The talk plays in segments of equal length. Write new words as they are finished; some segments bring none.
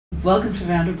Welcome to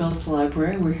Vanderbilt's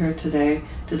library. We're here today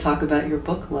to talk about your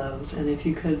book loves, and if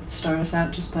you could start us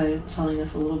out just by telling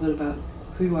us a little bit about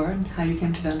who you are and how you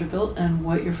came to Vanderbilt and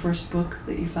what your first book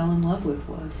that you fell in love with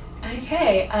was.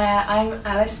 Okay, I'm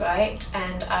Alice White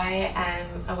and I am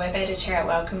a web editor at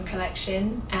Wellcome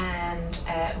Collection and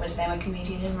was their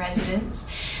Wikimedian in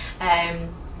residence.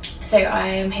 So I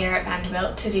am here at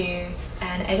Vanderbilt to do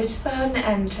an editathon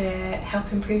and to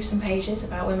help improve some pages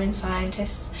about women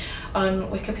scientists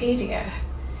on Wikipedia.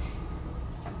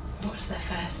 What was the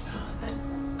first part of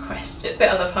that question?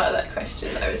 The other part of that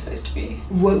question that I was supposed to be...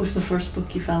 What was the first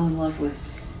book you fell in love with?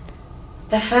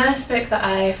 The first book that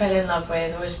I fell in love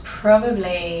with was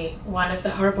probably one of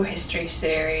the Horrible History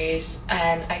series,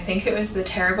 and I think it was The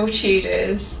Terrible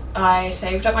Tudors. I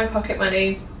saved up my pocket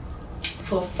money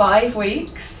for 5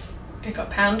 weeks. I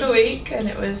got £1 a week and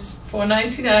it was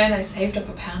 $4.99. I saved up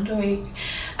 £1 a week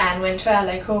and went to our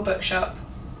local bookshop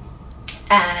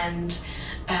and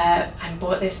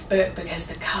bought this book because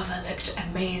the cover looked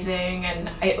amazing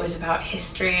and it was about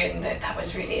history and that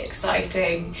was really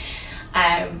exciting.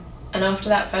 And after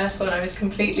that first one I was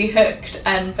completely hooked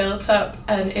and built up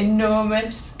an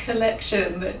enormous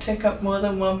collection that took up more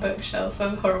than one bookshelf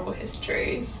of horrible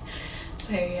histories.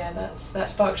 So yeah, that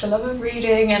sparked a love of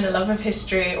reading and a love of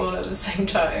history all at the same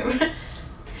time.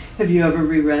 Have you ever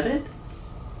reread it?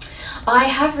 I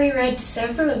have reread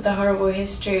several of the horrible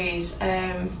histories.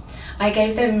 I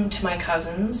gave them to my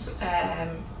cousins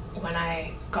when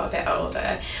I got a bit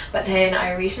older, but then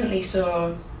I recently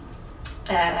saw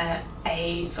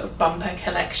a sort of bumper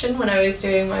collection when I was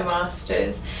doing my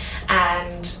masters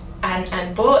and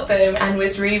bought them and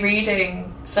was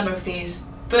rereading some of these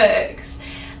books.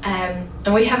 And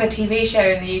we have a TV show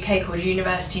in the UK called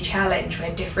University Challenge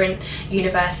where different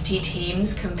university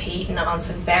teams compete and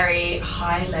answer very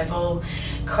high level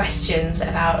questions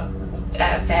about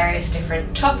various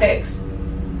different topics.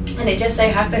 And it just so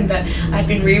happened that I'd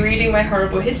been rereading my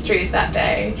horrible histories that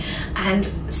day,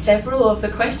 and several of the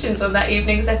questions on that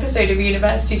evening's episode of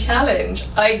University Challenge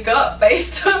I got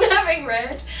based on having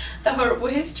read the horrible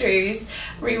histories,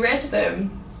 reread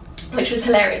them. Which was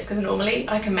hilarious because normally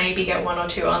I can maybe get 1 or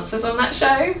 2 answers on that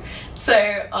show. So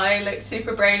I looked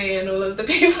super brainy and all of the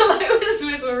people I was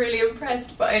with were really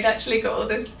impressed, but I'd actually got all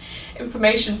this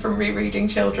information from rereading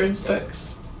children's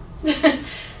books.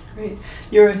 Great.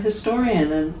 You're a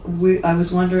historian, and I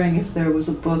was wondering if there was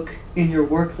a book in your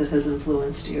work that has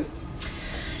influenced you.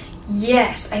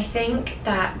 Yes, I think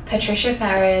that Patricia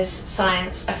Farrer's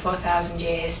Science: A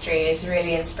 4,000-Year History is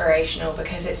really inspirational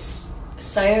because it's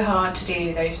so hard to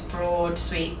do those broad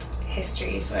sweep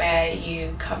histories where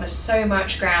you cover so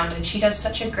much ground, and she does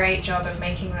such a great job of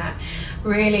making that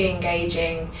really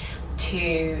engaging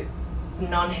to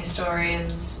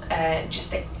non-historians,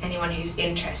 just anyone who's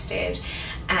interested,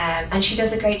 and she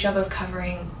does a great job of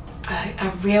covering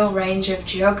a real range of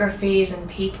geographies and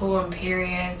people and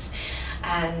periods,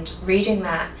 and reading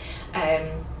that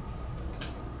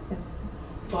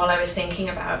while I was thinking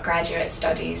about graduate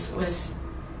studies was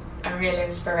a real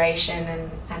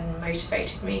inspiration and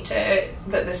motivated me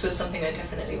that this was something I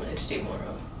definitely wanted to do more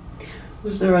of.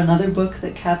 Was there another book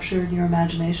that captured your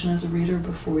imagination as a reader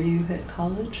before you hit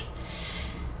college?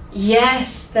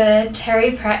 Yes, the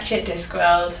Terry Pratchett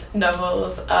Discworld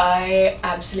novels. I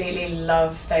absolutely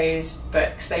love those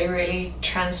books. They really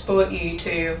transport you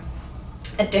to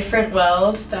a different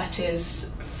world that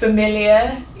is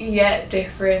familiar yet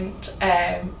different.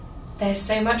 There's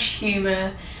so much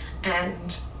humour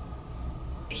and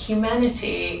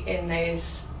humanity in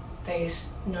those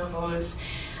novels.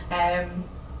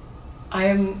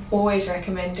 I'm always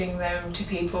recommending them to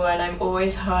people, and I'm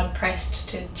always hard pressed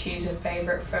to choose a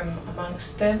favourite from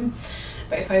amongst them,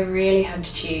 but if I really had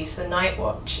to choose, The Night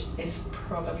Watch is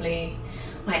probably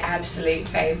my absolute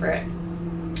favourite.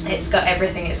 It's got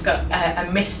everything. It's got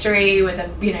a mystery with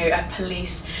a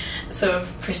police sort of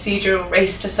procedural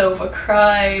race to solve a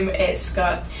crime. It's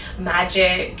got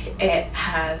magic, it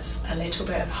has a little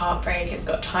bit of heartbreak, it's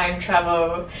got time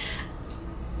travel,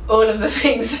 all of the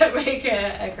things that make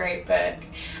a great book.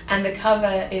 And the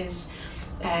cover is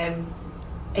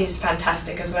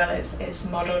fantastic as well. It's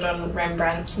modelled on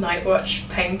Rembrandt's Night Watch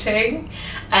painting,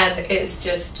 and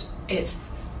it's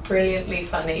brilliantly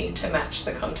funny to match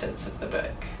the contents of the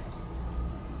book.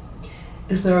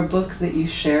 Is there a book that you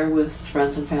share with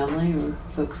friends and family or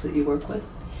folks that you work with?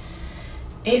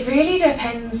 It really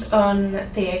depends on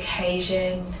the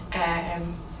occasion.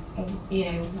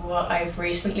 What I've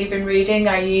recently been reading.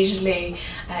 I usually,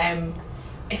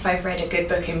 if I've read a good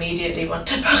book, immediately want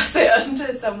to pass it on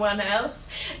to someone else.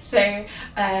 So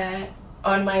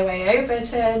on my way over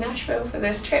to Nashville for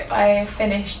this trip, I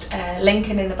finished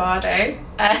Lincoln in the Bardo,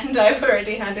 and I've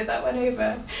already handed that one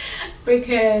over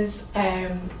because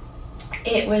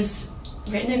it was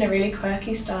written in a really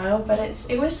quirky style, but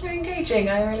it was so engaging.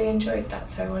 I really enjoyed that,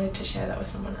 so I wanted to share that with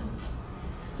someone else.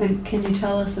 And can you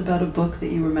tell us about a book that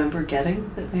you remember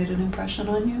getting that made an impression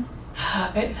on you?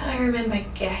 A book that I remember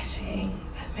getting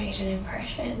that made an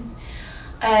impression?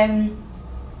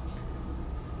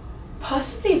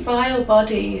 Possibly Vile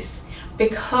Bodies,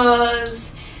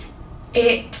 because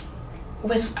it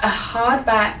was a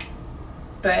hardback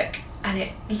book and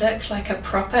it looked like a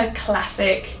proper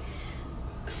classic,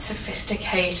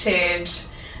 sophisticated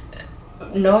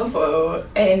novel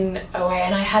in a way,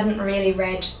 and I hadn't really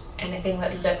read anything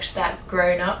that looked that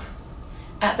grown up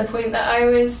at the point that I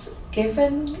was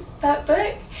given that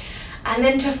book. And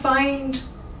then to find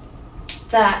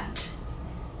that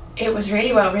it was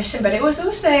really well written, but it was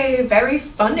also very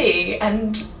funny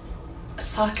and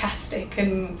sarcastic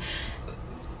and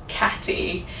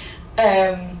catty,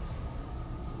 yet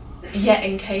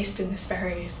encased in this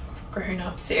very sort of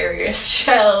grown-up serious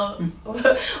shell,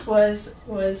 was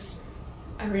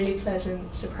a really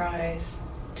pleasant surprise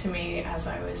to me as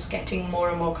I was getting more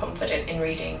and more confident in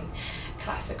reading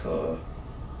classical,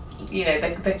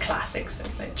 the classics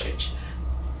of literature.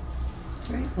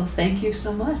 Great. Well, thank you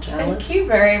so much, Alice. Thank you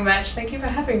very much. Thank you for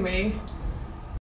having me.